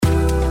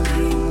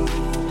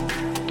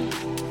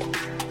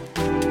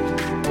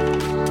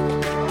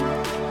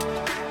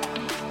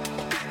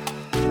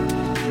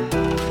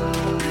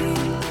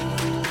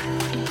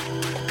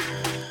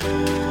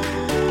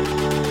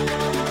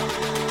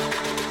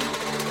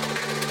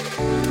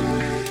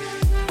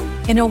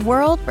In a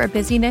world where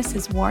busyness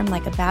is worn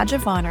like a badge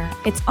of honor,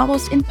 it's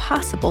almost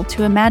impossible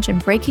to imagine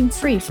breaking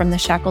free from the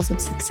shackles of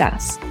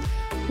success.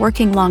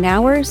 Working long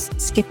hours,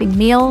 skipping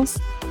meals,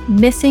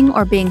 missing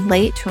or being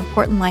late to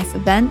important life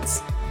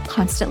events,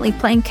 constantly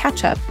playing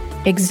catch-up,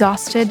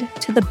 exhausted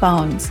to the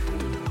bones.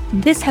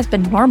 This has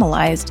been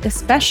normalized,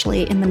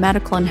 especially in the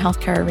medical and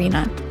healthcare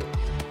arena.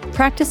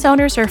 Practice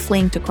owners are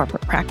fleeing to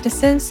corporate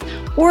practices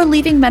or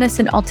leaving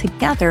medicine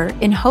altogether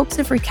in hopes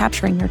of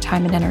recapturing their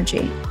time and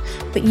energy.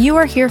 But you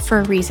are here for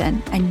a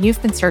reason, and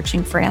you've been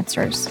searching for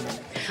answers.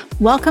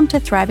 Welcome to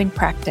Thriving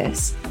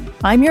Practice.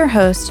 I'm your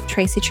host,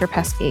 Tracy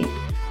Cherpesky.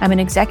 I'm an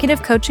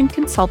executive coaching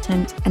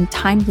consultant and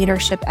time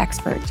leadership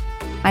expert.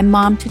 I'm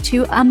mom to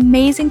two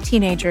amazing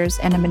teenagers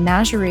and a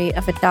menagerie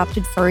of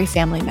adopted furry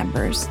family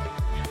members.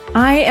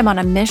 I am on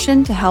a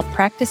mission to help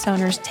practice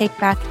owners take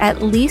back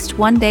at least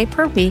one day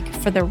per week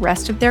for the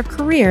rest of their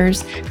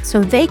careers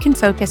so they can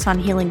focus on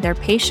healing their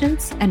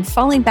patients and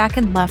falling back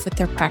in love with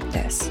their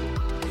practice.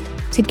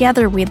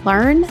 Together we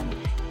learn,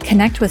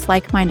 connect with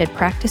like-minded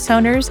practice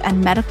owners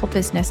and medical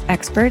business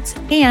experts,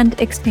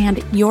 and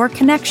expand your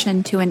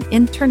connection to an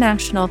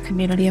international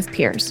community of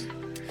peers.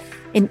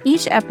 In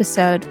each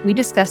episode, we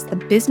discuss the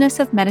business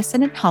of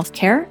medicine and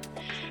healthcare,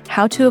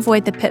 how to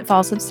avoid the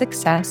pitfalls of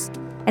success,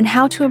 and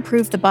how to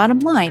improve the bottom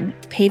line,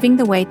 paving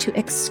the way to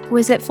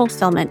exquisite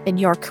fulfillment in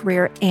your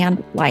career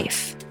and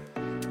life.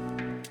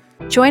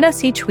 Join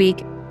us each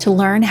week to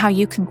learn how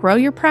you can grow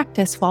your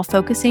practice while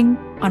focusing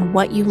on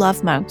what you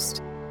love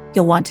most.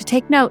 You'll want to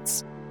take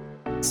notes.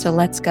 So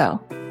let's go.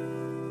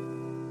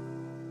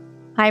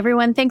 Hi,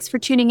 everyone. Thanks for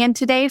tuning in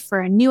today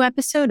for a new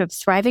episode of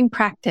Thriving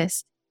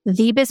Practice,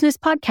 the business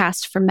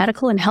podcast for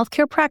medical and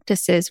healthcare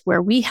practices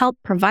where we help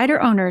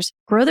provider owners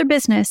grow their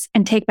business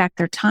and take back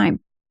their time.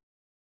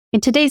 In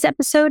today's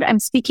episode, I'm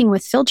speaking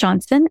with Phil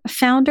Johnson,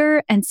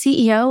 founder and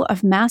CEO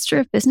of Master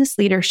of Business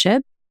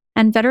Leadership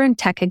and veteran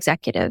tech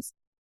executive.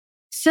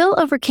 Phil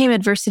overcame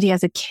adversity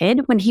as a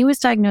kid when he was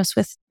diagnosed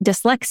with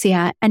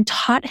dyslexia and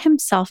taught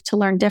himself to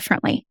learn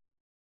differently.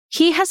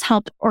 He has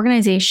helped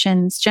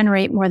organizations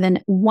generate more than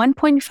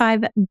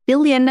 $1.5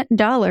 billion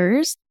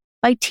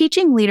by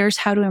teaching leaders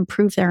how to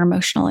improve their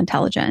emotional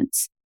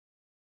intelligence.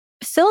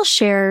 Phil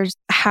shares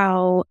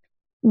how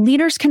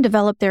leaders can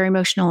develop their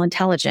emotional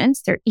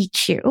intelligence, their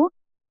EQ,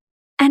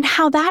 and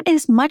how that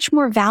is much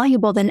more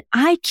valuable than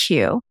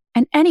IQ,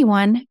 and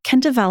anyone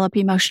can develop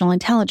emotional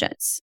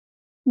intelligence.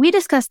 We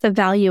discuss the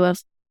value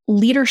of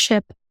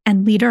leadership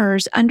and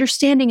leaders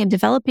understanding and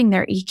developing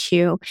their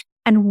EQ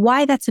and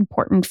why that's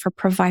important for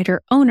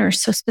provider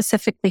owners, so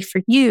specifically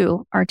for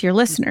you, our dear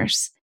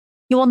listeners.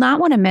 You will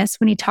not want to miss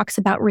when he talks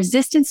about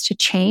resistance to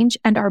change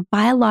and our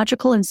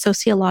biological and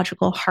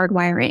sociological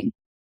hardwiring.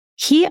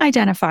 He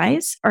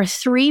identifies our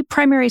three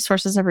primary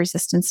sources of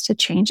resistance to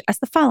change as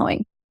the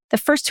following. The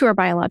first two are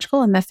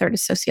biological and the third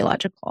is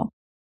sociological.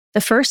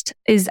 The first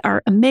is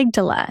our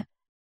amygdala.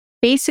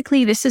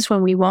 Basically, this is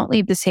when we won't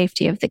leave the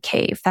safety of the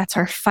cave. That's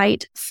our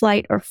fight,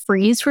 flight, or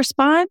freeze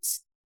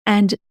response.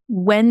 And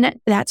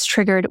when that's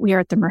triggered, we are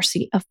at the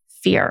mercy of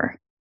fear.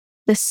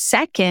 The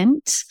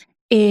second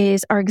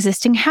is our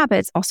existing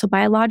habits, also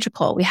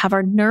biological. We have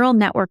our neural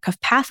network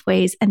of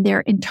pathways and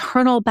their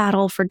internal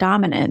battle for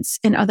dominance.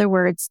 In other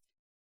words,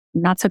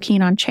 not so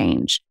keen on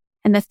change.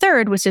 And the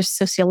third was just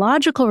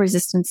sociological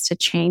resistance to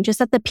change, is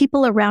that the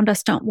people around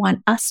us don't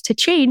want us to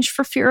change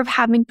for fear of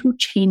having to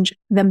change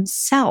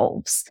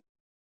themselves.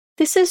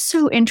 This is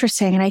so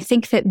interesting. And I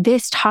think that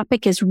this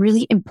topic is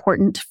really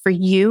important for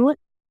you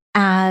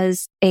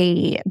as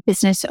a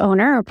business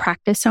owner or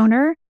practice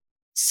owner.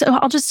 So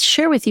I'll just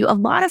share with you, a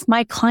lot of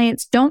my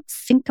clients don't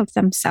think of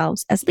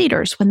themselves as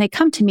leaders. When they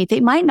come to me, they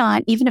might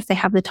not, even if they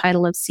have the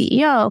title of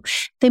CEO,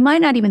 they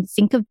might not even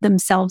think of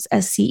themselves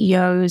as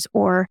CEOs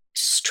or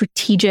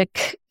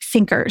strategic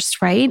thinkers,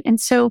 right?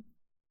 And so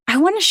I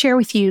want to share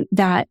with you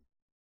that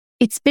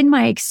it's been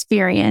my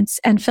experience,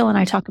 and Phil and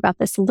I talk about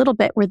this a little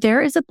bit, where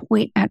there is a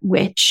point at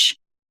which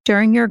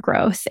during your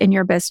growth in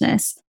your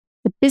business,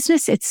 the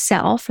business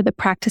itself or the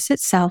practice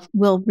itself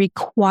will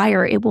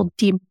require, it will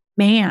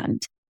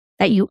demand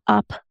that you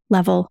up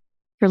level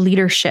your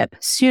leadership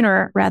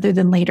sooner rather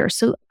than later.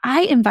 So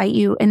I invite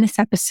you in this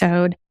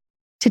episode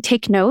to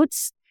take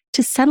notes,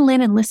 to settle in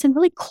and listen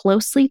really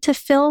closely to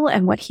Phil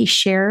and what he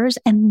shares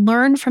and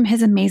learn from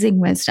his amazing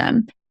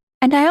wisdom.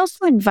 And I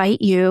also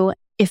invite you,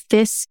 if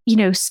this,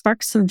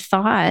 sparks some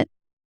thought,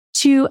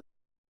 to,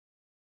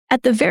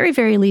 at the very,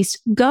 very least,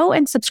 go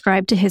and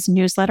subscribe to his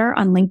newsletter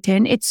on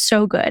LinkedIn. It's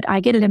so good. I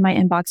get it in my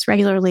inbox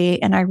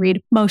regularly and I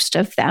read most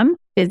of them.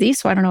 Busy,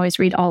 so I don't always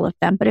read all of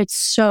them, but it's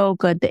so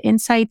good, the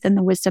insights and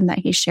the wisdom that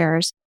he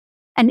shares.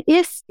 And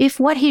if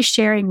what he's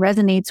sharing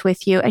resonates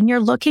with you and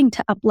you're looking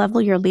to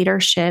up-level your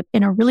leadership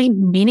in a really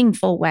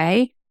meaningful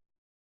way,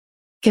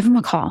 give him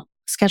a call,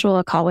 schedule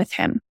a call with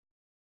him.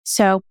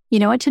 So you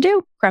know what to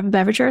do. Grab a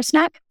beverage or a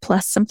snack,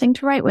 plus something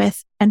to write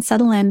with, and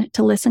settle in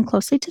to listen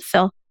closely to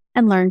Phil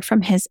and learn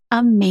from his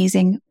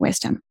amazing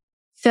wisdom.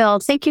 Phil,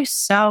 thank you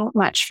so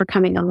much for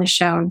coming on the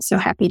show. I'm so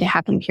happy to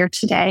have you here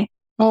today.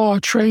 Oh,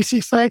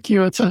 Tracy, thank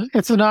you. It's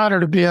an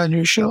honor to be on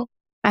your show.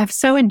 I've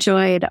so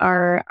enjoyed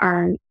our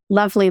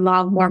lovely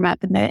long warm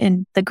up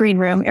in the green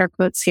room, air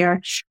quotes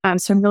here.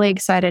 So I'm really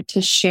excited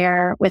to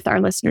share with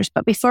our listeners.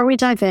 But before we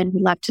dive in,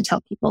 we love to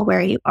tell people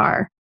where you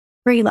are.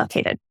 Where are you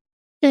located?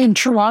 In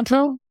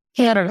Toronto,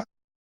 Canada.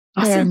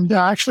 Awesome. And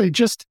actually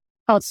just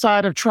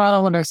outside of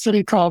Toronto in a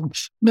city called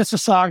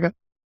Mississauga.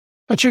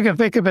 But you can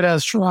think of it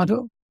as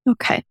Toronto.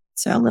 Okay.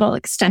 So a little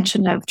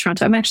extension of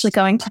Toronto. I'm actually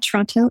going to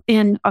Toronto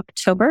in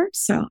October.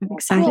 So I'm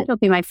excited. Cool. It'll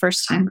be my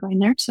first time going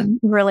there. So I'm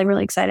really,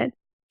 really excited.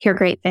 Hear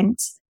great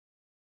things.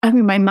 I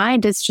mean, my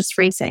mind is just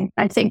racing.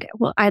 I think,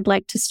 well, I'd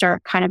like to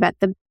start kind of at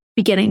the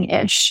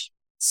beginning-ish.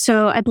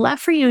 So I'd love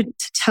for you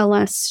to tell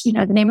us,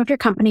 the name of your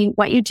company,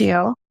 what you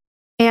do,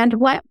 and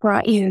what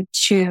brought you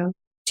to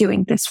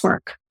doing this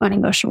work on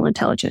emotional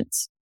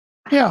intelligence.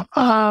 Yeah.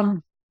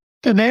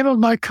 The name of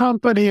my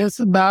company is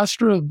the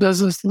Master of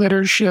Business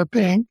Leadership,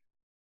 Inc.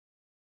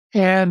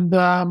 And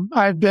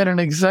I've been an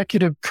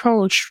executive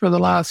coach for the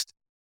last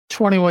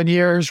 21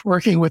 years,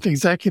 working with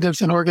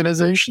executives and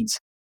organizations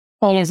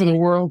all over the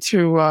world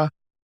to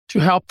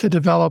help to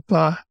develop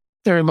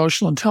their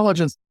emotional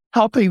intelligence,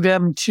 helping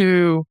them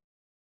to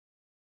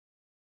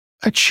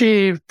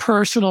achieve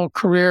personal,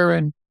 career,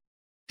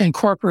 and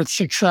corporate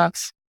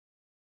success.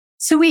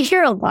 So we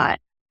hear a lot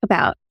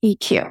about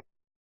EQ.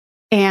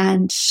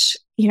 And,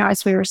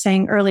 as we were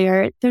saying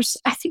earlier,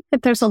 I think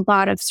that there's a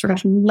lot of sort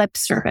of lip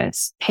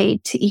service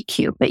paid to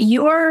EQ, but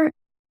your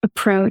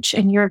approach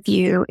and your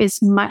view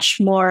is much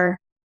more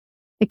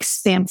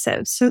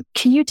expansive. So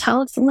can you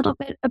tell us a little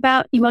bit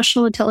about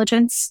emotional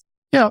intelligence?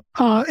 Yeah.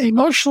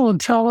 Emotional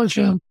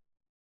intelligence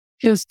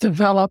is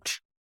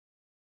developed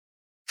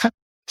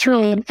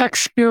through an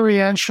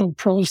experiential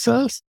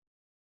process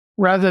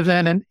rather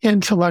than an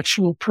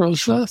intellectual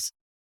process,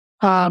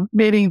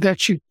 meaning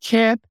that you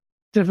can't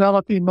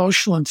develop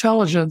emotional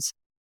intelligence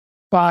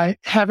by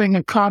having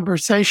a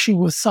conversation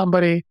with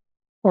somebody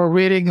or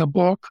reading a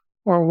book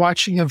or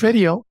watching a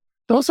video.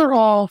 Those are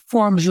all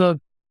forms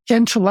of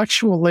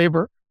intellectual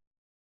labor.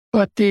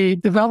 But the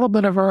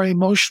development of our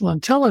emotional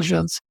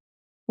intelligence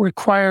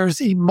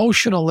requires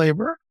emotional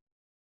labor.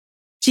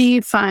 Do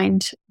you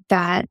find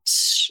that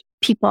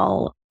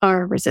people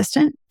are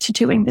resistant to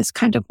doing this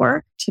kind of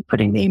work, to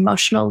putting the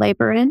emotional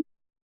labor in?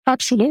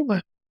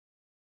 Absolutely.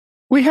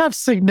 We have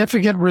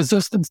significant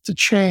resistance to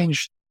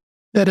change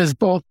that is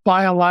both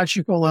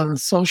biological and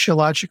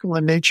sociological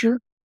in nature.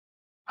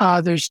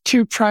 There's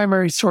two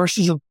primary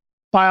sources of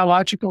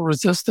biological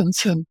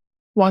resistance and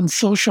one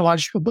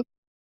sociological. But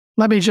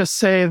let me just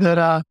say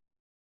that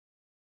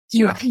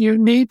you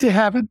need to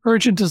have an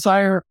urgent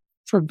desire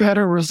for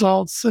better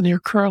results than you're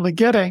currently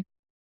getting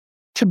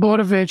to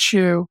motivate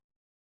you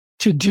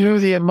to do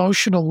the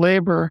emotional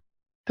labor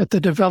that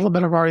the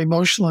development of our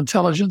emotional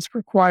intelligence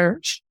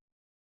requires.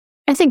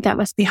 I think that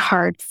must be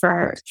hard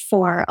for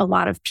a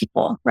lot of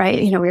people,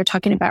 right? We were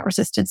talking about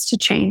resistance to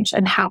change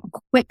and how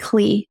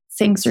quickly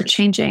things are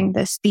changing,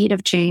 the speed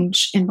of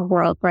change in the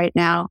world right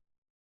now.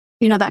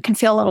 That can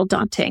feel a little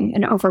daunting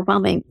and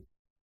overwhelming.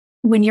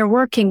 When you're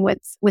working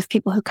with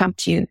people who come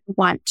to you who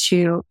want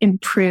to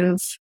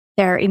improve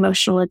their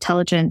emotional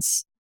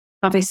intelligence,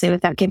 obviously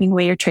without giving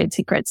away your trade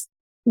secrets,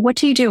 what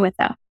do you do with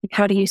that?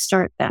 How do you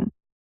start them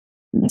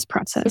in this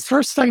process? The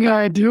first thing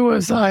I do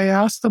is I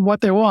ask them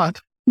what they want.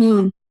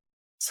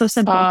 So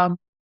simple.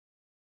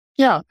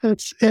 Yeah,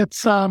 it's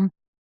I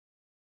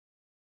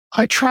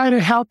try to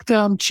help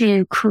them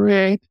to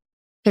create,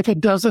 if it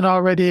doesn't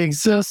already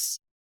exist,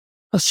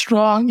 a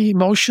strong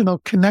emotional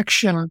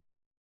connection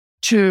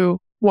to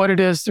what it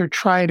is they're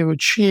trying to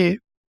achieve,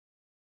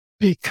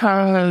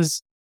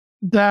 because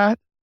that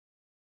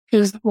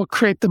will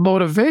create the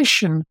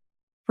motivation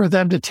for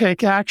them to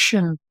take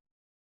action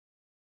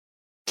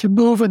to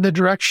move in the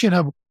direction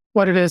of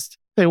what it is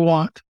they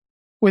want.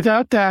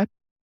 Without that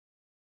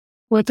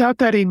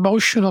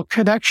emotional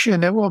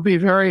connection, it will be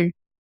very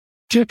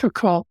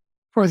difficult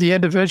for the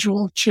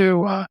individual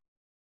to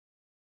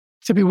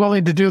be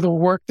willing to do the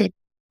work that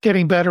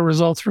getting better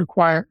results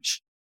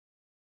requires.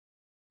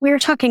 We were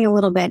talking a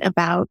little bit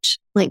about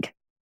the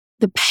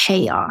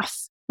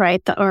payoff,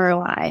 right? The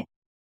ROI.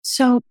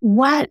 So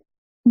what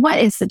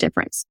is the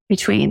difference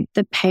between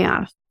the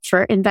payoff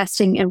for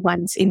investing in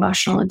one's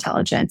emotional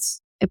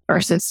intelligence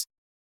versus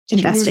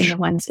investing in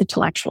one's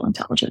intellectual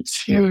intelligence?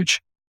 It's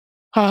huge.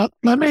 Let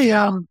me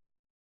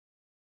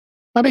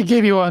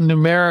give you a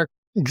numeric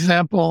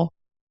example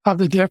of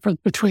the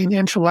difference between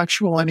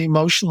intellectual and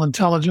emotional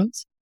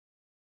intelligence.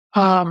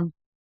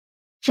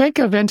 Think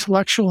of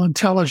intellectual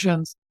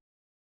intelligence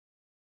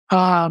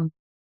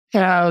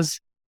as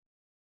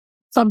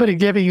somebody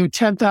giving you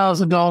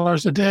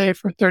 $10,000 a day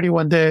for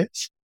 31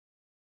 days.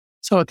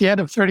 So at the end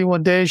of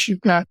 31 days,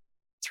 you've got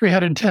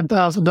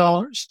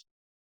 $310,000.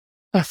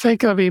 Now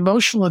think of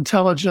emotional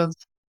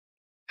intelligence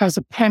as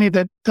a penny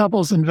that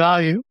doubles in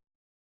value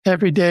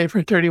every day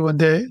for 31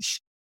 days.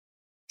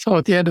 So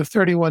at the end of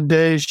 31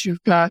 days,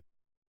 you've got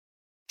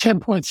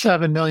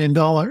 $10.7 million.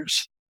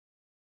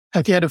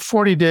 At the end of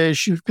 40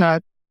 days, you've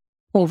got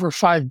over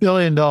 $5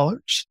 billion.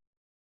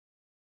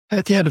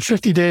 At the end of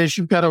 50 days,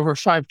 you've got over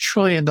 $5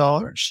 trillion.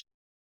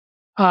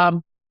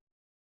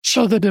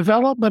 So the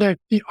development of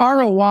the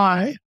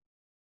ROI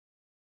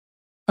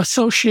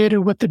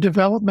associated with the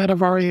development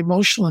of our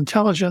emotional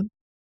intelligence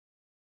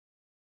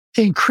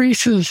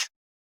increases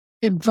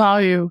in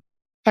value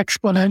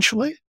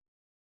exponentially,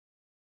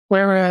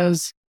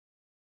 whereas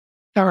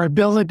our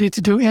ability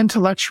to do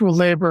intellectual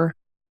labor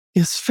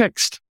is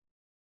fixed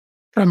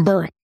from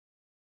birth.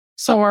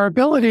 So our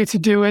ability to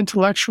do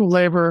intellectual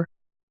labor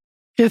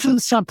isn't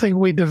something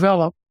we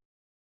develop.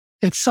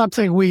 It's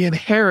something we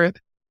inherit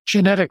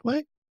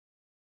genetically.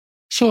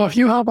 So if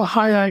you have a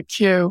high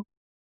IQ,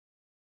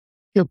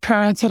 your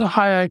parents had a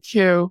high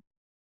IQ,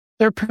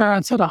 their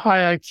parents had a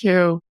high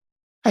IQ,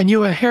 and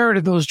you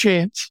inherited those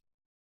genes.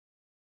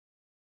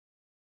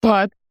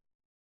 But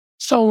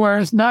so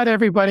whereas not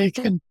everybody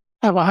can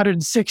have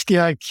 160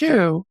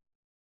 IQ,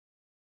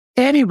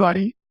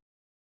 anybody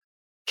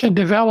can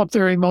develop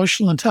their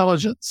emotional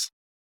intelligence.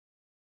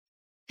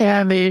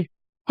 And the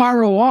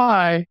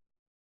ROI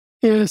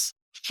is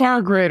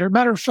far greater.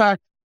 Matter of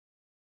fact,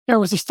 there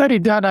was a study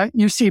done at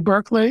UC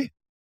Berkeley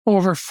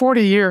over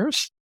 40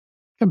 years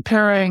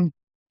comparing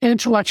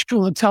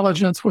intellectual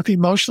intelligence with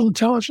emotional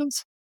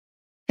intelligence.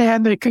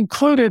 And they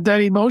concluded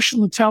that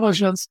emotional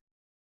intelligence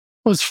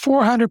was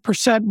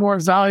 400% more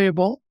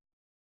valuable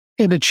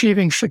in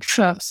achieving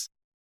success.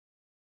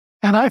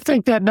 And I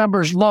think that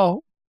number is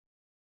low.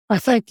 I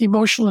think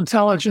emotional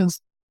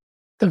intelligence,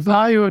 the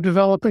value of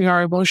developing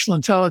our emotional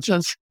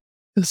intelligence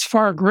is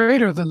far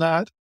greater than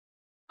that.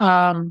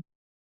 And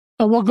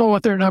we'll go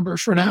with their number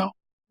for now.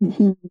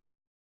 Mm-hmm.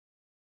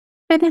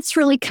 And it's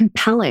really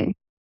compelling,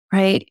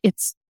 right?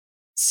 It's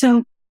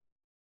so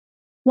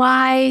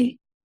why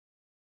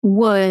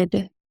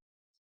would,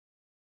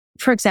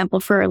 for example,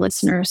 for our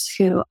listeners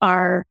who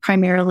are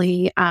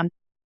primarily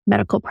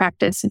medical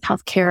practice and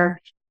healthcare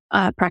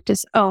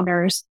practice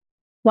owners,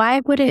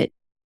 why would it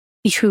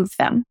behoove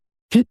them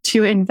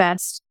to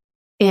invest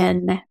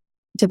in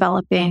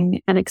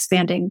developing and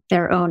expanding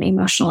their own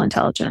emotional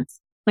intelligence?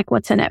 Like,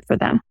 what's in it for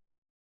them?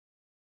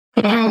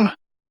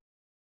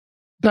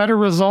 Better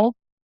result,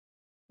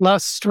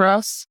 less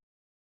stress,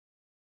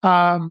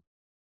 better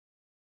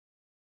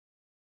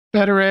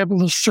able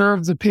to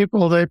serve the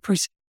people they're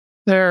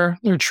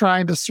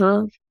trying to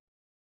serve,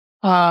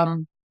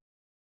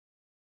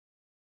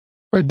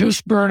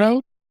 reduce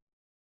burnout,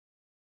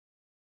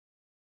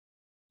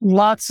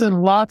 lots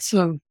and lots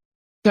of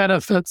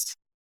benefits.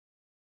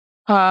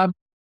 But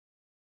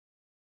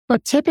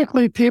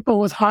typically people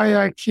with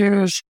high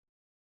IQs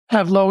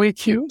have low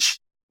EQs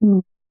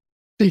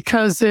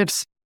because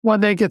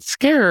when they get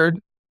scared,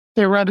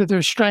 they run to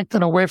their strength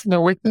and away from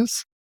their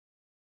weakness.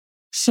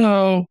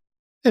 So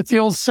if the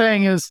old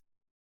saying is,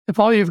 if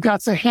all you've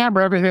got's a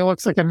hammer, everything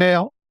looks like a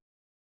nail.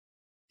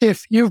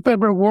 If you've been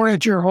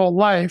rewarded your whole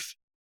life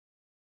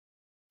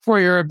for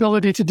your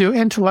ability to do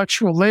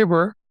intellectual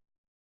labor,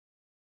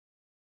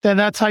 then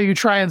that's how you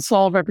try and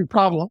solve every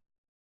problem.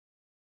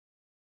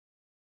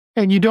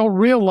 And you don't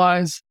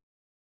realize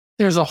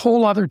there's a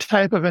whole other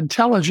type of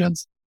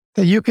intelligence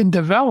that you can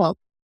develop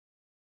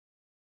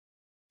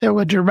that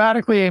would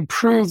dramatically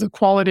improve the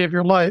quality of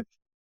your life.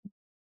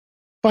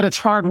 But it's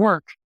hard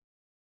work.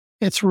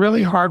 It's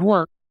really hard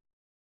work.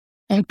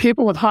 And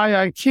people with high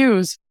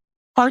IQs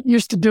aren't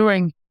used to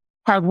doing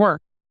hard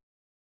work.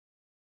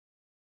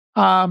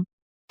 The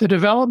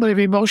development of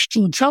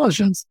emotional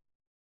intelligence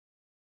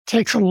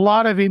takes a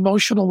lot of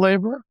emotional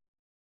labor.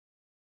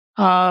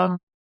 But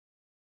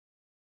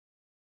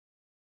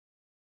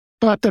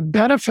the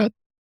benefits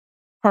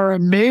are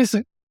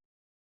amazing.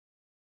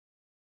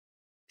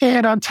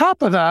 And on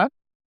top of that,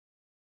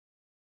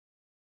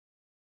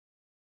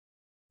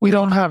 we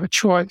don't have a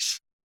choice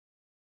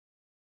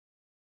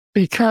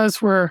because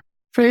we're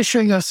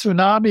facing a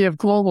tsunami of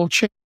global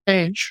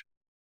change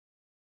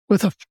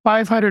with a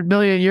 500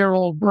 million year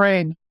old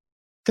brain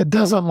that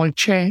doesn't like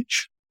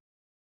change.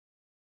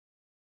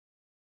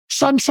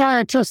 Some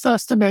scientists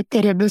estimate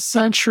that in this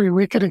century,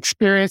 we could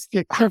experience the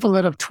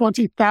equivalent of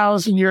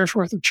 20,000 years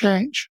worth of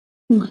change.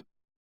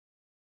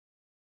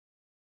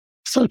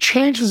 So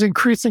change is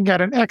increasing at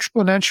an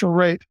exponential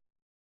rate.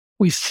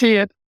 We see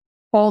it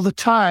all the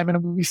time,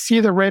 and we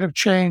see the rate of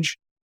change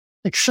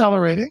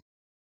accelerating.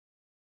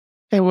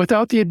 And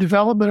without the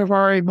development of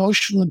our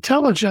emotional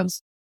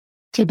intelligence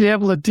to be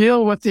able to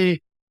deal with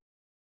the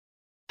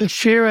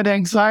fear and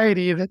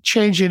anxiety that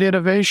change and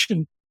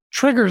innovation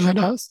triggers in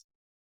us,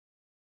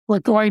 we're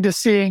going to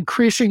see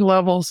increasing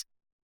levels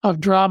of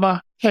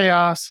drama,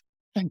 chaos,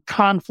 and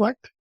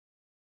conflict.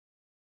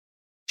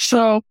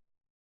 So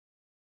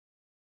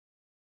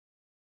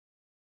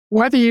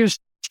whether you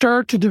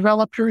start to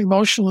develop your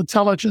emotional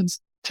intelligence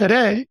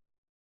today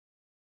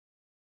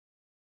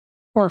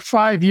or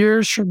 5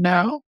 years from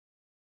now,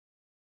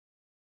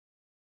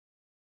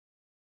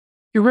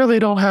 you really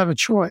don't have a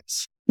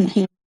choice.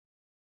 Mm-hmm.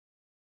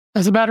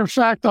 As a matter of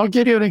fact, I'll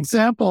give you an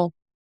example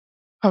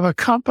of a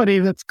company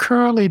that's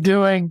currently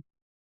doing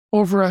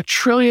over $1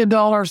 trillion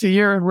a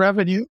year in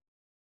revenue.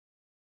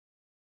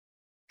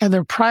 And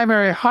their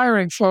primary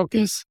hiring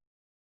focus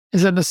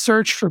is in the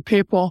search for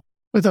people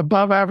with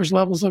above average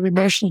levels of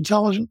emotional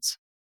intelligence.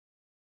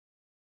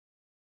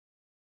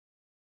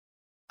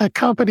 That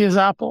company is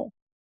Apple.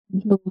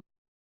 Mhm.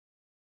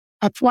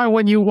 That's why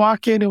when you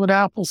walk into an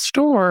Apple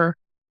store,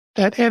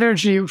 that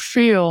energy you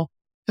feel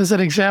is an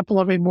example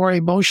of a more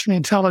emotionally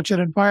intelligent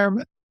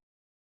environment.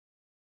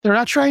 They're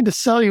not trying to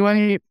sell you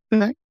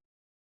anything.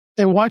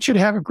 They want you to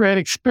have a great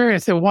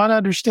experience. They want to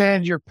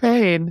understand your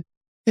pain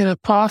and,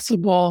 if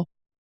possible,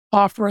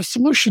 offer a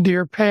solution to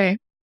your pain.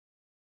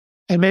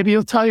 And maybe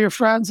you'll tell your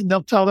friends and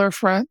they'll tell their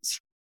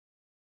friends.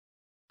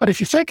 But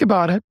if you think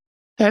about it,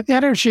 that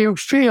energy you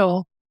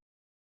feel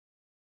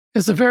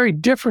is a very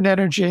different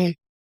energy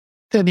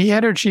than the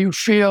energy you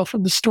feel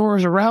from the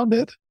stores around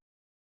it.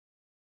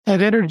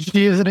 That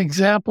energy is an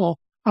example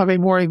of a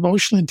more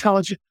emotionally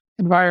intelligent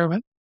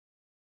environment.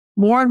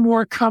 More and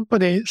more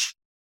companies,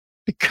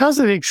 because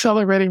of the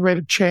accelerating rate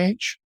of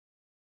change,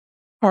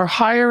 are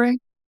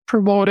hiring,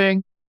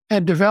 promoting,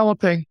 and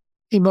developing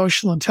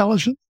emotional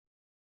intelligence.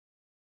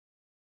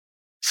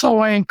 So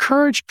I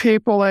encourage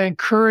people and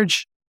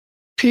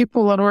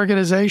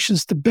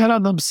organizations to bet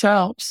on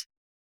themselves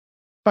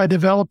by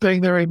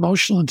developing their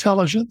emotional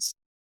intelligence.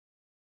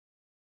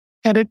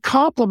 And it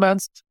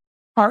complements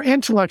our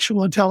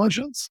intellectual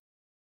intelligence.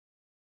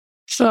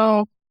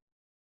 So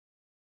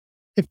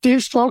if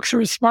these folks are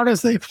as smart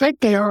as they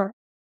think they are,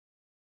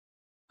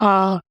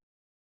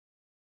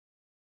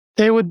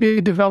 they would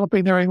be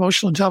developing their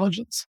emotional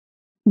intelligence.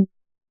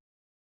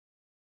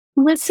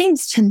 Well, it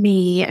seems to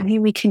me, I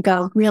mean, we can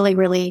go really,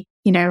 really,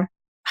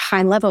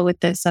 high level with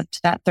this up to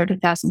that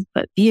 30,000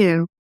 foot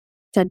view,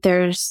 that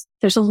there's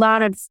a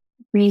lot of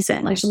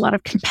there's a lot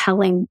of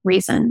compelling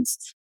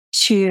reasons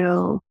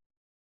to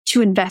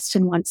invest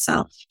in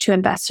oneself, to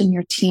invest in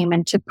your team,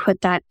 and to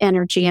put that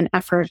energy and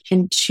effort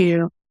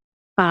into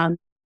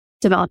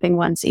developing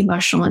one's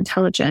emotional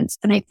intelligence.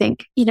 And I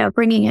think,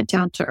 bringing it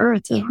down to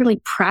earth is really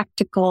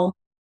practical,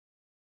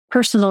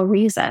 personal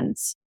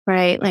reasons,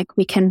 right? Like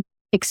we can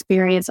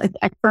experience,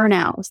 like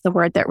burnout was the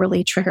word that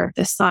really triggered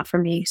this thought for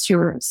me. So you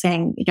were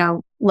saying,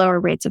 lower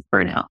rates of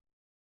burnout.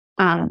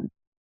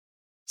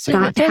 So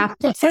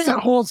the thing that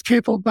holds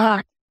people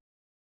back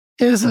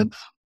isn't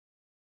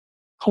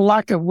a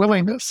lack of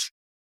willingness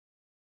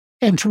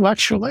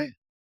intellectually.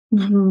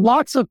 Mm-hmm.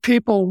 Lots of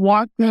people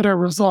want better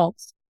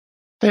results.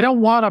 They don't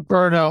want a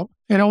burnout.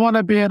 They don't want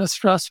to be in a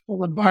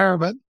stressful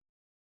environment.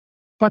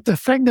 But the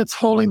thing that's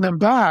holding them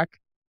back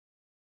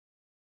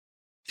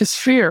is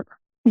fear,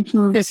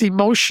 Mm-hmm. is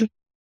emotion.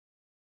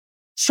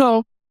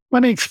 So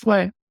let me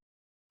explain.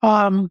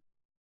 Let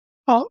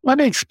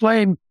me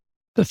explain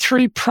the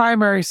three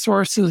primary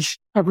sources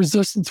of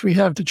resistance we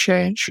have to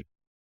change.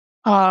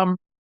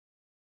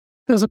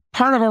 There's a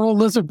part of our old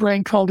lizard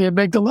brain called the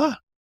amygdala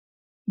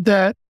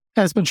that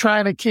has been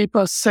trying to keep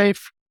us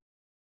safe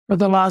for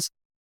the last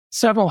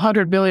several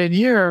 100 million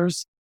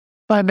years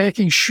by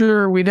making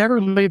sure we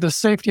never leave the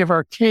safety of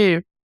our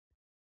cave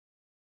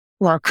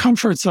or our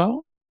comfort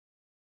zone.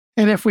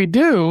 And if we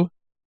do,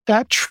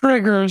 that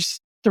triggers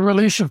the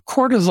release of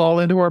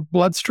cortisol into our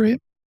bloodstream.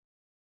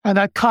 And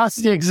that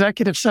causes the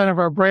executive center of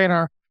our brain,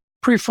 our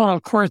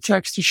prefrontal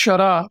cortex, to shut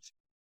off.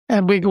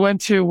 And we go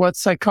into what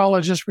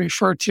psychologists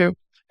refer to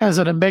as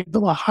an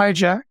amygdala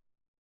hijack.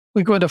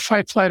 We go into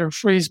fight, flight, or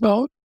freeze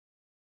mode.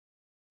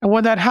 And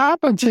when that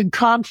happens in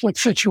conflict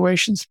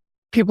situations,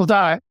 people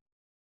die.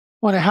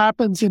 When it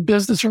happens in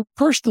business or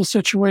personal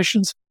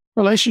situations,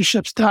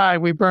 relationships die.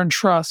 We burn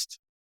trust.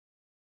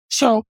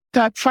 So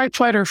that fight,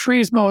 flight, or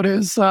freeze mode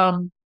is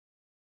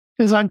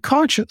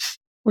unconscious.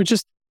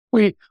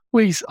 We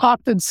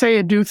often say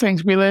and do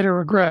things we later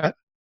regret.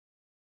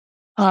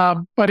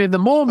 But in the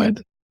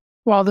moment,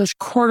 while this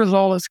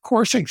cortisol is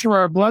coursing through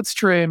our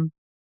bloodstream,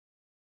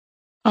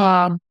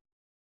 we're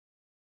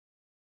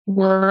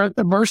at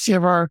the mercy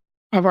of our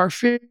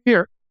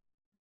fear.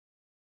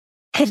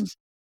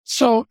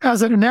 So,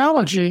 as an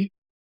analogy,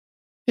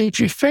 if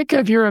you think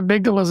of your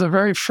amygdala as a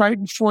very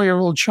frightened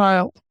 4-year-old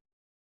child,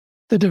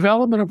 the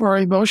development of our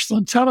emotional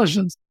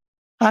intelligence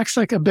acts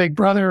like a big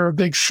brother or a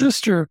big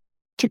sister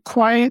to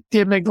quiet the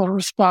amygdala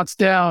response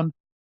down,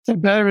 to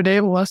better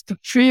enable us to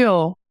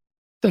feel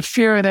the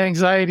fear and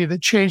anxiety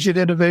that change and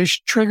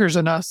innovation triggers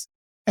in us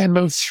and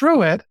move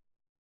through it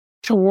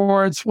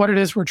towards what it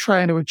is we're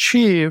trying to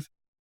achieve,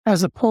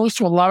 as opposed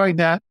to allowing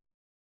that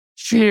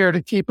fear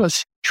to keep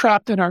us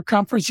trapped in our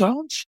comfort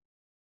zones.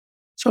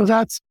 So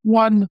that's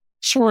one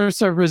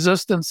source of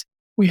resistance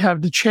we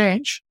have to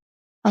change.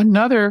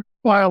 Another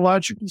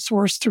biological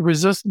source to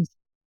resistance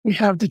we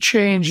have to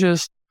change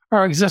is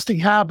our existing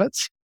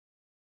habits.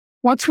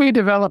 Once we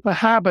develop a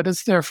habit,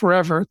 it's there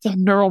forever. It's a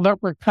neural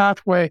network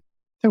pathway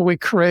that we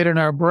create in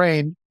our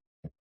brain.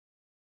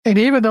 And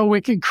even though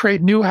we can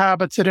create new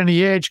habits at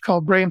any age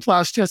called brain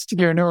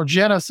plasticity or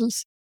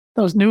neurogenesis,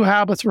 those new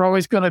habits are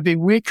always going to be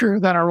weaker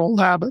than our old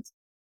habits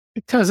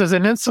because there's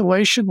an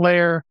insulation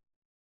layer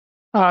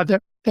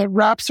that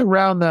wraps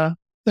around the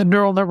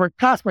neural network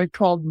pathway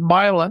called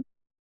myelin,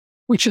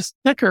 which is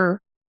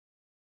thicker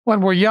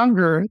when we're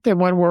younger than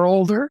when we're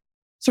older.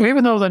 So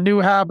even though the new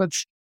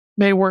habits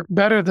may work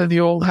better than the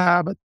old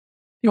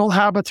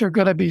habits are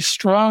going to be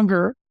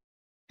stronger,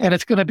 and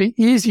it's going to be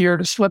easier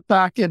to slip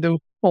back into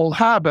old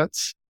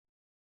habits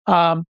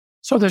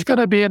So there's going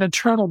to be an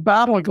internal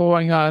battle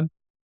going on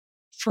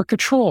for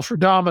control, for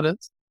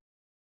dominance.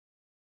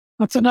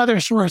 That's another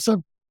source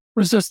of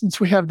resistance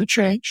we have to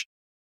change.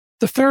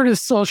 The third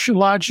is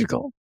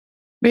sociological,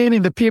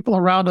 meaning the people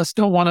around us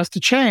don't want us to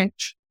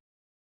change.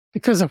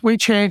 Because if we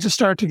change and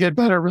start to get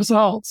better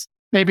results,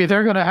 maybe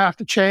they're going to have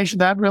to change,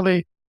 and that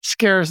really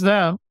scares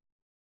them.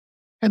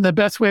 And the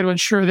best way to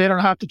ensure they don't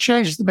have to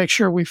change is to make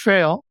sure we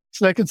fail.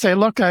 So they can say,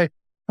 look, I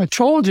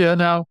told you,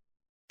 now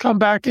come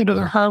back into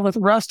their heart with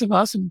the rest of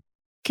us and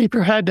keep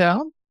your head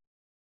down.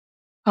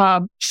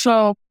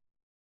 So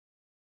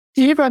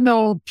even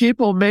though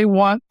people may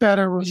want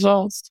better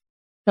results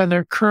than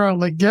they're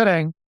currently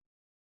getting,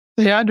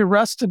 they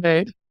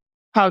underestimate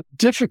how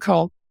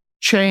difficult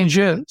change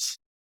is.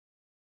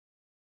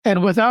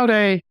 And without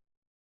an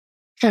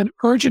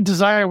urgent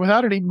desire,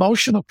 without an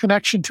emotional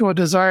connection to a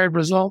desired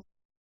result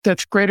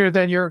that's greater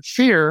than your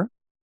fear,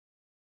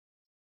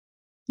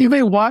 you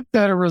may want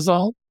better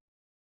result,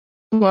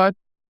 but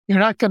you're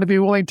not going to be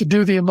willing to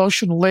do the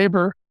emotional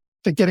labor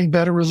that getting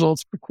better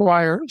results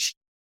requires.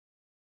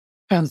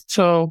 And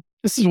so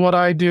this is what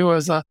I do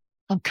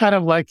I'm kind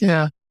of like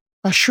a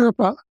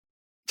Sherpa,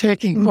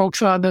 taking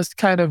folks on this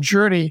kind of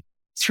journey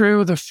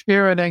through the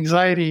fear and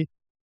anxiety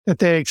that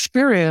they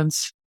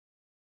experience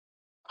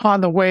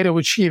on the way to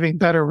achieving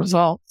better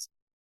results.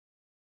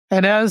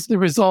 And as the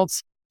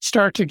results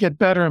start to get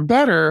better and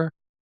better,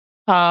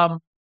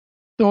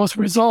 those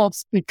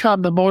results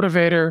become the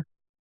motivator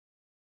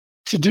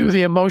to do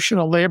the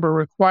emotional labor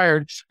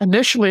required.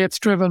 Initially, it's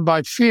driven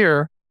by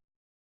fear,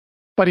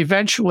 but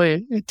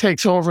eventually it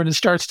takes over and it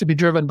starts to be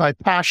driven by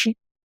passion.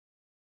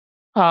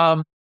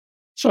 So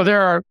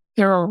there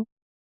are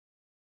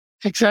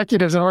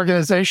executives and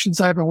organizations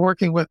I've been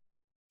working with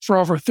for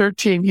over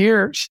 13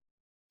 years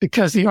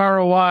because the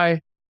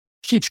ROI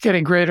keeps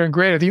getting greater and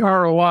greater. The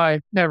ROI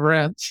never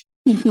ends.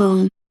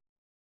 Mm-hmm.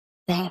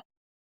 Yeah.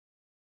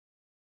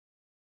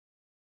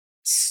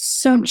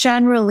 So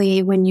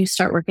generally, when you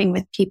start working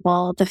with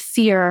people, the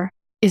fear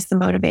is the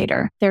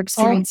motivator. They're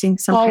experiencing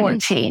some kind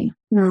of pain.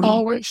 Mm-hmm.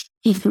 Always.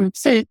 Mm-hmm.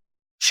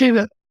 See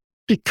that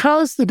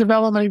because the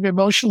development of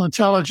emotional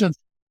intelligence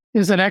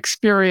is an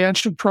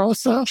experiential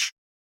process,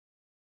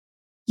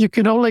 you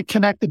can only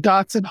connect the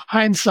dots in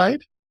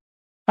hindsight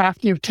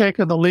after you've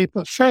taken the leap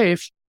of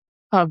faith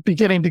of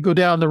beginning to go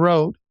down the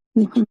road.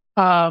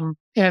 Mm-hmm.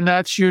 And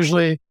that's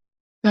usually,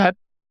 that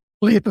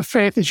leap of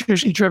faith is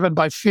usually driven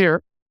by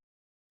fear.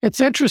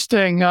 It's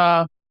interesting.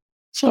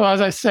 So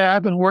as I say,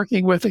 I've been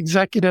working with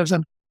executives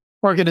and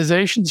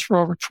organizations for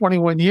over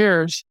 21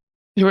 years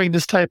doing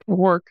this type of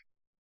work.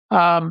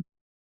 And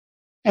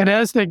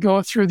as they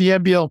go through the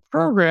MBL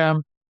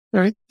program,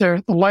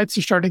 the lights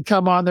are starting to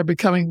come on. They're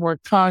becoming more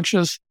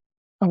conscious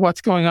of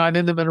what's going on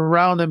in them and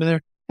around them,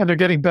 and they're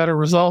getting better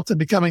results and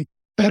becoming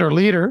better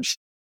leaders.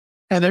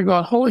 And they're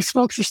going, holy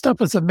smokes, this stuff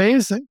is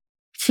amazing.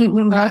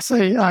 And I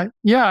say, I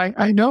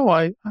know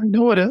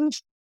it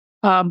is.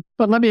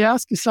 But let me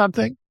ask you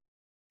something.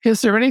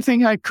 Is there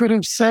anything I could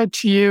have said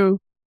to you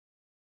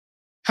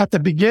at the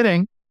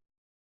beginning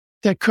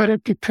that could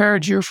have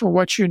prepared you for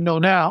what you know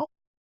now?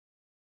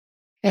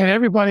 And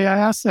everybody I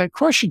ask that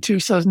question to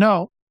says,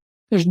 no,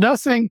 there's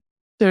nothing,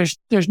 there's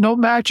no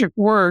magic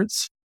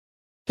words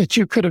that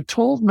you could have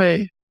told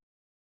me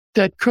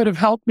that could have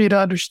helped me to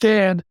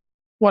understand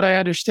what I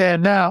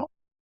understand now.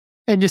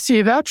 And you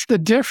see, that's the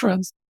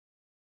difference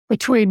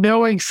between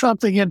knowing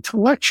something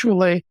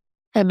intellectually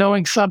and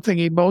knowing something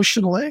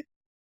emotionally.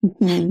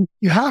 Mm-hmm.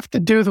 You have to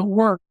do the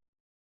work.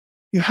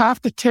 You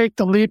have to take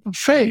the leap of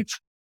faith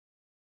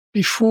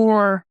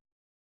before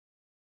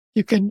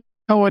you can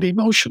know it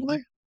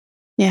emotionally.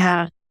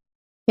 Yeah.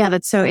 Yeah,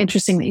 that's so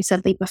interesting that you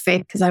said leap of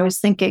faith, because I was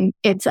thinking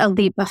it's a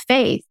leap of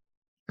faith,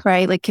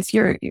 right? Like if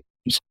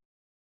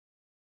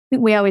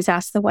we always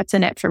ask the what's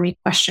in it for me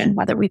question,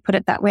 whether we put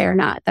it that way or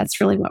not.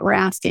 That's really what we're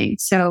asking.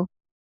 So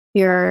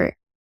you're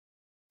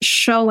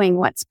showing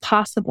what's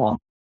possible,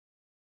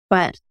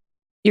 but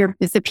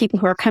the people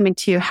who are coming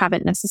to you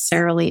haven't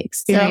necessarily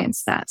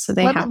experienced that. So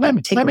they have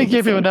to take. Let me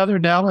give you another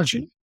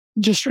analogy.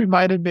 It just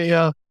reminded me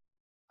of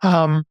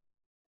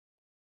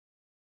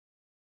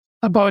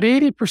about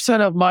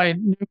 80% of my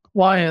new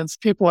clients,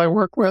 people I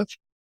work with,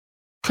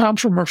 come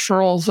from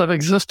referrals of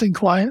existing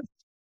clients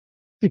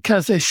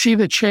because they see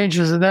the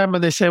changes in them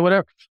and they say,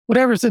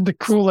 whatever's in the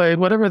Kool-Aid,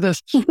 whatever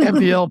this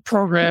MBL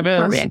program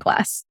is. Korean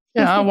class.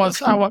 Yeah, I want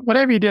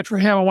whatever you did for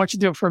him, I want you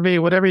to do it for me.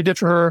 Whatever you did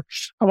for her,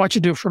 I want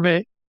you to do it for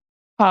me.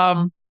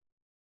 But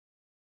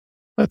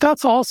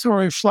that's also a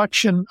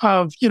reflection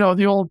of,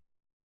 the old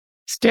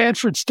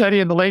Stanford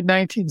study in the late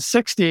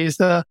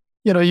 1960s.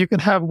 You can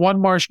have one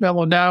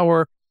marshmallow now,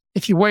 or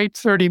if you wait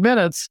 30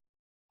 minutes,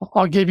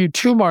 I'll give you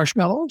 2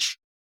 marshmallows.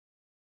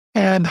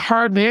 And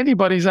hardly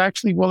anybody's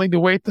actually willing to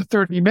wait the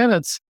 30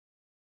 minutes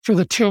for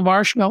the 2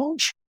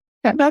 marshmallows.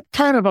 And that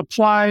kind of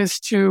applies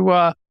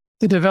to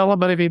the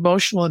development of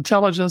emotional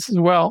intelligence as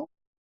well.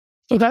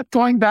 So that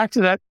going back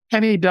to that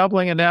penny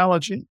doubling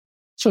analogy.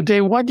 So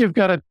day 1, you've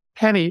got a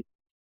penny.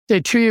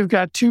 Day 2, you've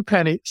got 2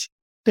 pennies.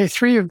 Day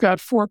 3, you've got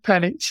 4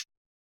 pennies.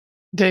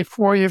 Day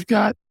 4, you've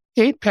got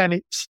 8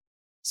 pennies.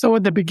 So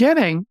in the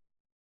beginning,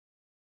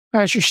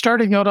 as you're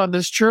starting out on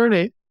this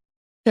journey,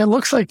 it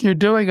looks like you're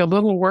doing a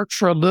little work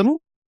for a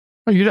little.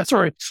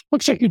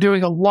 Looks like you're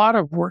doing a lot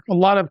of work, a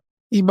lot of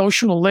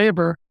emotional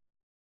labor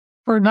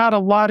for not a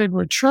lot in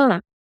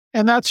return.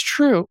 And that's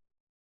true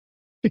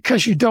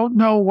because you don't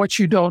know what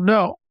you don't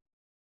know.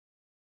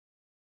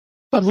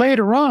 But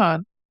later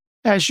on,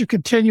 as you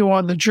continue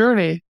on the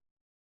journey,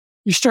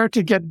 you start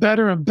to get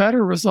better and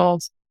better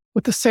results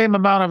with the same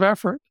amount of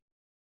effort.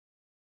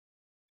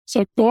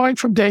 So going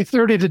from day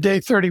 30 to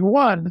day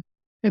 31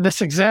 in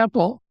this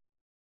example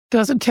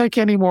doesn't take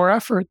any more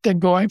effort than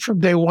going from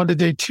day 1 to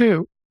day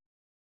 2.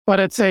 But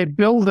it's a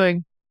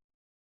building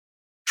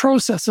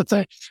process. It's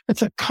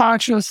a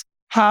conscious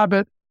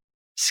habit,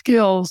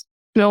 skills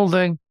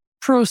building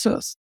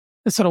process.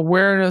 It's an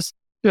awareness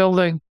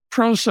building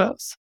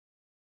process.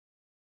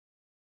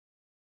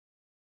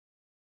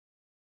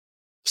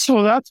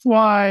 So that's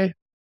why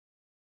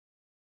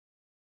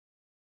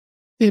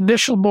the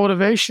initial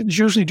motivation is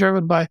usually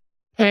driven by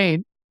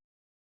pain.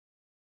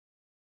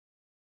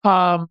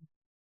 But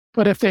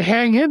if they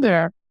hang in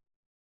there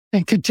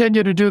and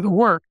continue to do the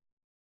work,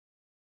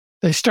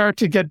 they start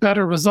to get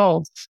better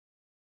results,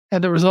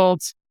 and the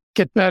results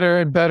get better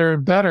and better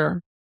and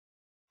better.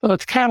 So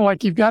it's kind of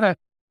like you've got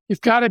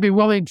to be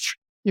willing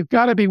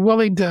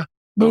to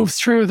move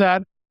through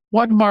that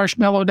 1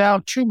 marshmallow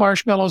now, 2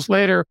 marshmallows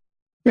later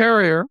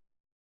barrier.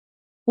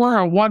 We're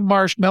a 1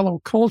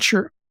 marshmallow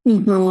culture.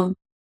 Mm-hmm.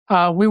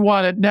 We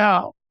want it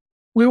now.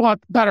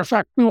 Matter of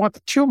fact, we want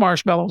the 2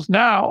 marshmallows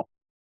now.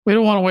 We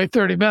don't want to wait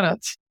 30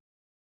 minutes.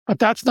 But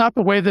that's not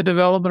the way the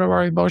development of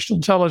our emotional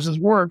intelligence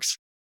works.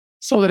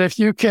 So that if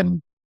you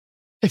can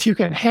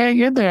hang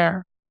in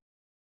there,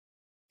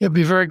 you'll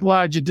be very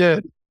glad you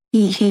did.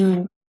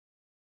 Mm-hmm.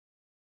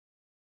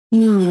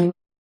 Mm-hmm.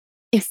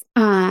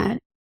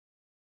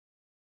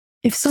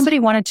 If somebody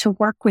wanted to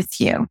work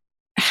with you,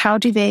 how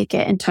do they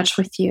get in touch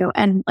with you?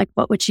 And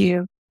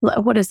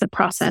what is the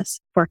process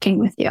working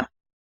with you?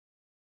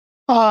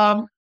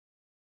 The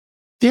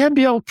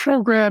MBL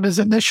program is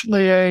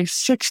initially a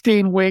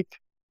 16-week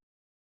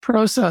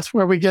process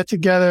where we get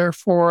together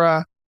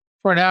for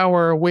an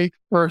hour a week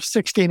for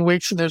 16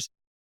 weeks, and there's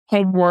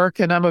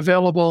homework, and I'm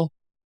available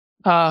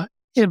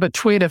in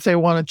between if they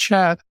want to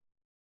chat.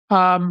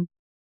 I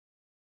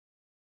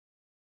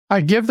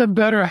give them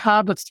better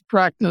habits to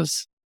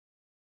practice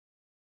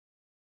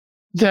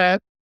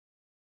that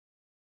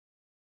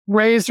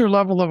raise their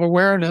level of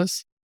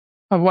awareness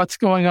of what's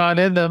going on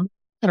in them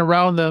and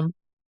around them.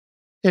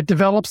 It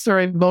develops their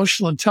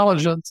emotional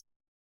intelligence.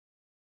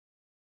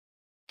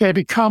 They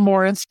become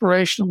more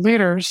inspirational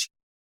leaders,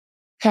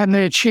 and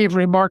they achieve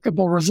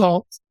remarkable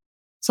results.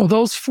 So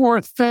those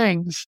 4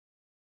 things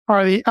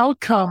are the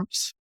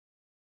outcomes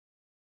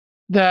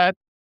that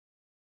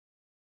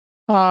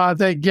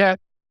they get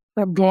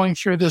from going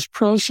through this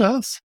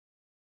process.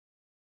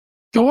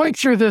 Going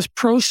through this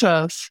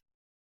process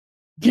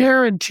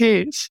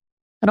guarantees,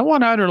 and I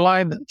want to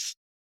underline this,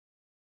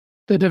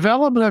 the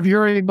development of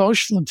your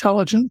emotional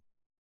intelligence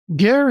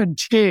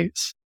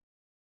guarantees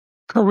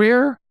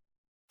career,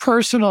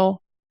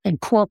 personal, and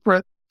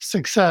corporate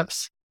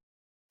success.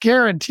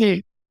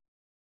 Guaranteed.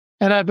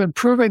 And I've been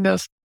proving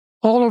this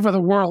all over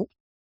the world.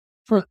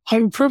 For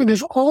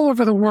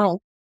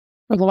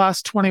the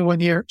last 21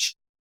 years.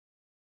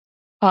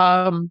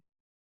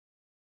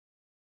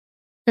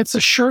 It's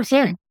a sure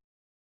thing,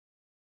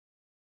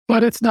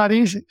 but it's not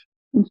easy.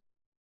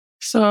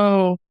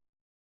 So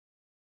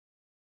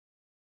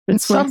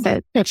it's worth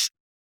it.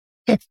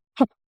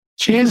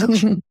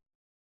 Jesus.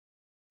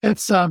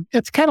 It's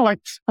kind of like,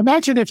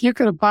 imagine if you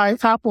could buy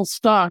Apple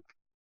stock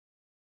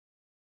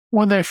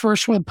when they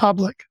first went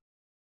public.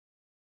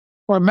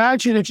 Or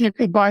imagine if you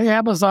could buy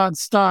Amazon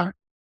stock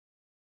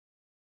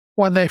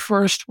when they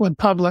first went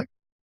public.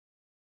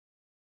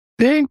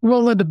 Being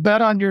willing to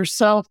bet on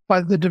yourself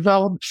by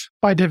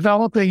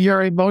developing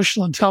your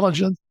emotional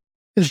intelligence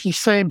is the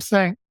same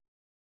thing.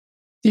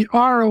 The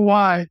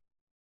ROI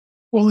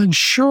will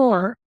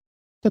ensure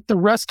that the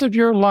rest of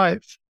your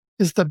life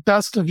is the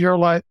best of your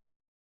life.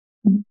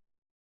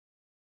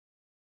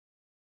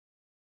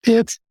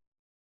 It's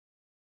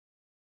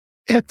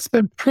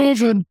been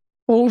proven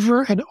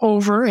over and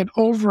over and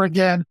over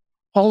again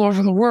all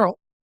over the world.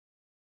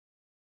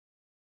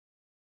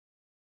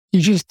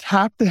 You just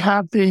have to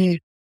have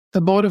the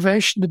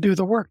motivation to do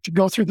the work, to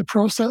go through the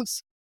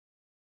process.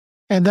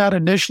 And that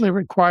initially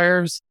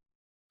requires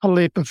a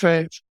leap of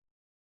faith.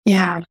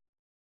 Yeah.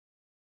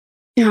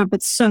 Yeah,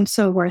 but so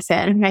worth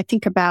it. And I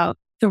think about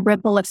the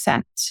ripple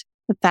effect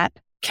that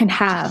can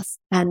have.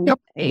 And,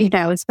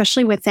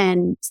 especially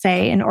within,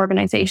 say, an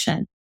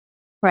organization,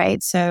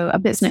 right? So a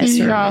business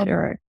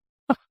or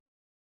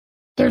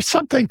there's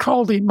something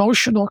called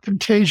emotional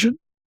contagion.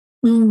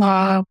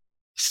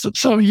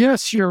 So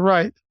yes, you're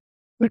right.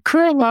 The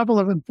current level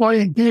of employee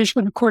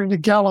engagement, according to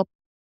Gallup,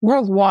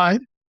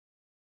 worldwide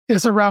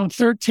is around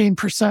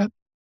 13%.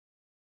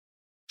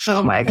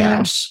 Oh my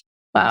gosh.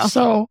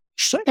 Wow.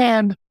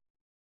 And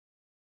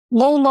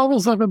low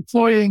levels of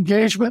employee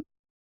engagement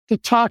the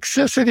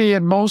toxicity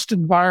in most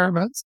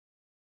environments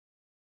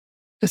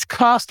is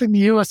costing the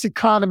U.S.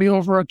 economy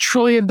over $1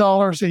 trillion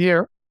a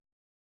year.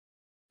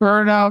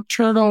 Burnout,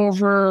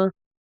 turnover,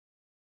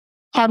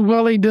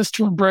 unwillingness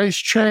to embrace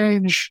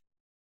change,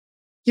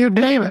 you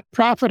name it,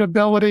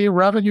 profitability,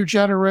 revenue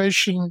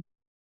generation.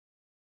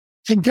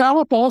 And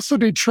Gallup also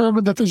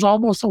determined that there's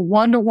almost a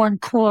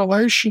 1-to-1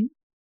 correlation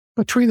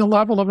between the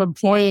level of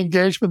employee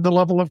engagement and the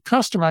level of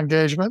customer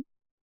engagement.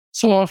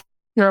 So if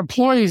your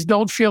employees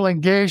don't feel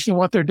engaged in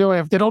what they're doing,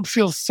 if they don't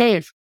feel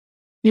safe,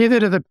 neither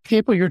do the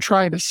people you're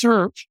trying to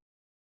serve.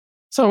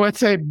 So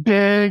it's a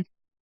big,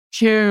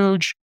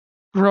 huge,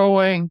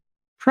 growing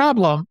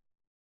problem.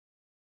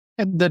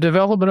 And the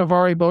development of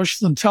our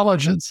emotional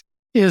intelligence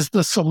is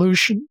the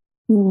solution.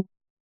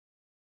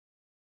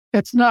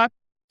 It's not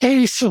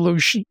a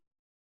solution.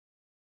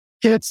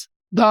 It's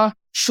the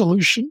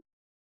solution.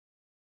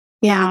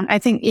 Yeah, I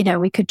think,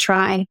 we could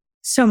try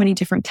so many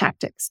different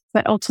tactics,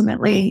 but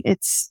ultimately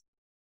it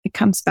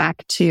comes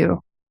back to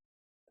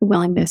the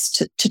willingness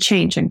to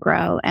change and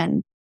grow.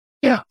 And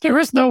yeah, there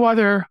is no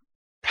other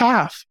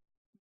path.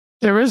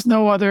 There is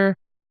no other.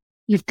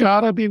 You've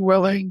got to be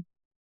willing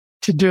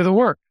to do the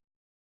work,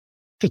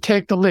 to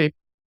take the leap.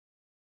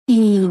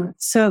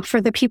 So for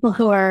the people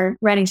who are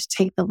ready to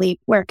take the leap,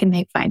 where can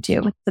they find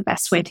you? What's the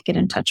best way to get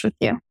in touch with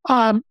you?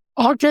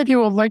 I'll give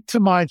you a link to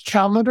my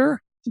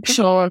calendar. Okay.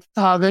 So if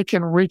they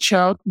can reach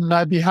out, and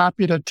I'd be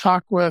happy to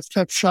talk with.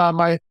 That's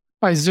my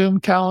Zoom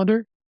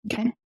calendar.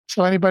 Okay.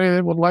 So anybody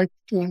that would like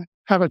to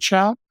have a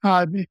chat,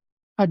 I'd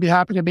be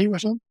happy to meet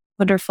with them.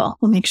 Wonderful.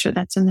 We'll make sure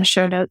that's in the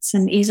show notes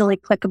and easily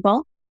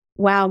clickable.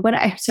 Wow.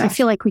 I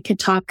feel like we could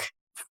talk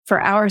for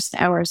hours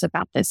and hours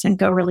about this and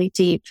go really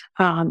deep.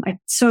 I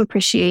so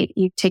appreciate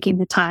you taking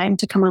the time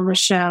to come on the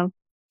show.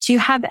 Do you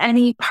have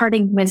any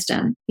parting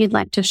wisdom you'd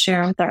like to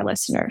share with our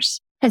listeners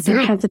as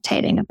they're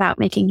hesitating about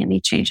making any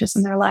changes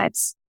in their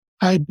lives?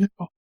 I do.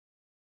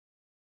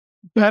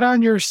 Bet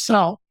on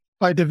yourself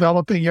by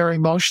developing your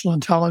emotional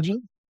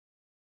intelligence.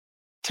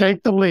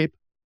 Take the leap.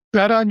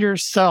 Bet on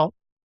yourself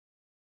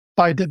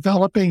by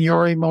developing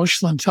your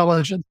emotional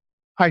intelligence.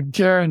 I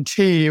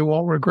guarantee you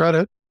won't regret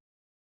it.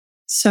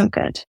 So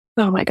good.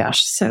 Oh my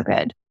gosh, so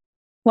good.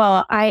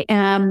 Well, I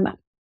am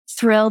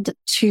thrilled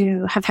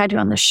to have had you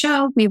on the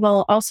show. We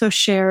will also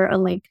share a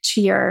link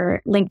to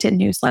your LinkedIn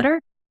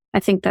newsletter. I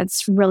think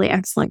that's really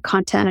excellent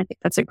content. I think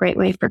that's a great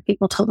way for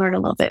people to learn a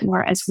little bit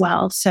more as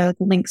well. So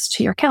the links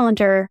to your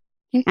calendar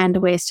and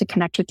the ways to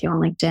connect with you on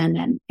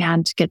LinkedIn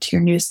and get to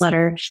your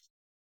newsletter.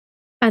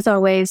 As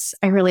always,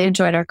 I really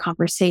enjoyed our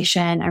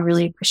conversation. I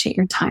really appreciate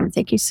your time.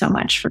 Thank you so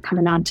much for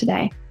coming on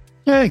today.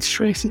 Thanks,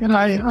 Tracy. And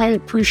I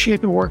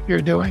appreciate the work you're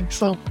doing.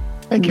 So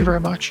thank you very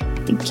much.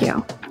 Thank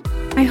you.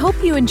 I hope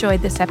you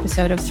enjoyed this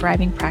episode of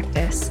Thriving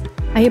Practice.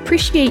 I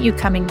appreciate you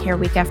coming here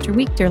week after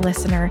week, dear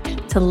listener,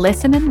 to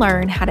listen and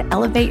learn how to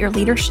elevate your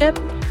leadership,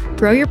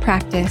 grow your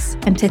practice,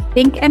 and to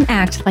think and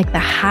act like the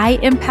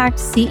high-impact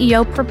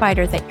CEO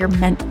provider that you're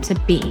meant to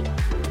be.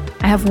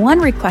 I have one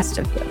request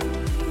of you.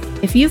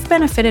 If you've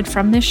benefited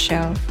from this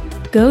show,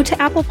 go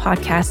to Apple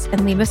Podcasts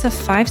and leave us a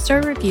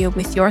 5-star review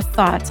with your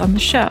thoughts on the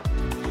show.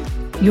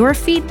 Your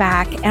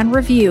feedback and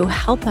review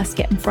help us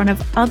get in front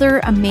of other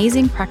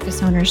amazing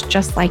practice owners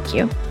just like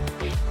you.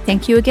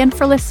 Thank you again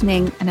for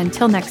listening, and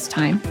until next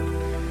time.